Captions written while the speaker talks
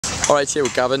All right, here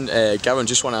with Gavin. Gavin,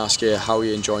 just want to ask you how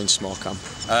you're enjoying Smart Camp.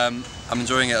 I'm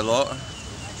enjoying it a lot.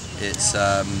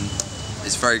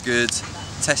 It's very good.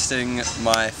 Testing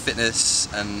my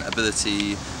fitness and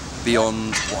ability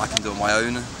beyond what I can do on my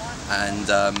own,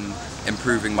 and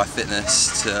improving my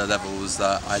fitness to levels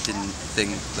that I didn't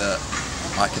think that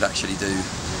I could actually do.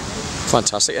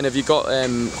 Fantastic. And have you got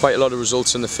quite a lot of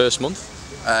results in the first month?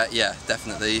 Yeah,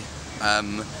 definitely.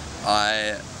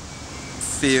 I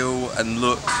feel and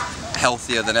look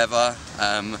healthier than ever.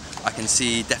 I can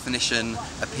see definition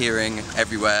appearing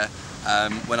everywhere.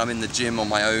 When I'm in the gym on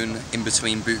my own, in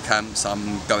between boot camps,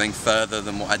 I'm going further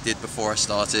than what I did before I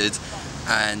started,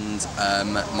 and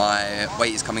my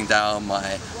weight is coming down, my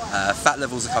fat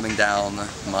levels are coming down,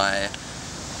 my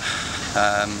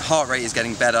heart rate is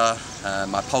getting better,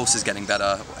 my pulse is getting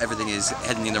better, everything is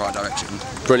heading in the right direction.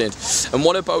 Brilliant. And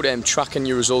what about tracking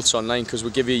your results online? Because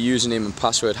we'll give you a username and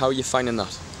password. How are you finding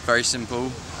that? Very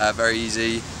simple, very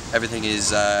easy. Everything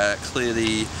is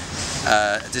clearly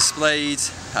displayed.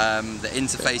 The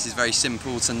interface is very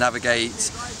simple to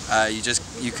navigate.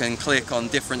 You can click on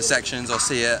different sections or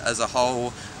see it as a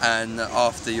whole, and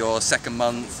after your second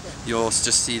month you'll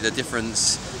just see the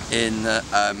difference in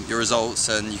your results,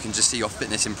 and you can just see your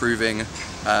fitness improving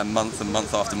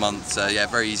month after month. So yeah,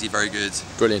 very easy, very good.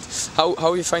 Brilliant.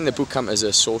 How you find the boot camp as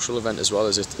a social event as well?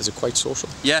 Is it quite social?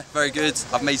 Yeah, very good.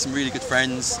 I've made some really good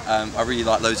friends. I really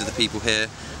like loads of the people here.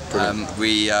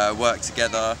 We work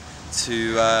together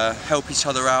to help each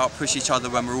other out, push each other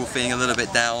when we're all feeling a little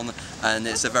bit down, and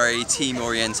it's a very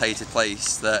team-orientated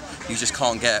place that you just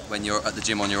can't get when you're at the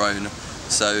gym on your own.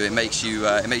 So it makes you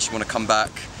want to come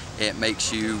back. It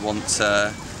makes you want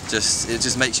to it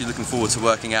just makes you looking forward to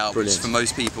working out. Brilliant. Which for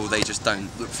most people they just don't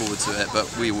look forward to it, but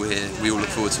we all look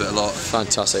forward to it a lot.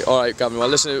 Fantastic. All right, Gavin. Well,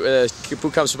 listen,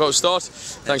 boot camp's about to start.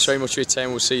 Thanks very much for your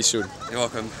time. We'll see you soon. You're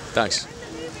welcome. Thanks.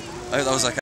 I hope that was okay.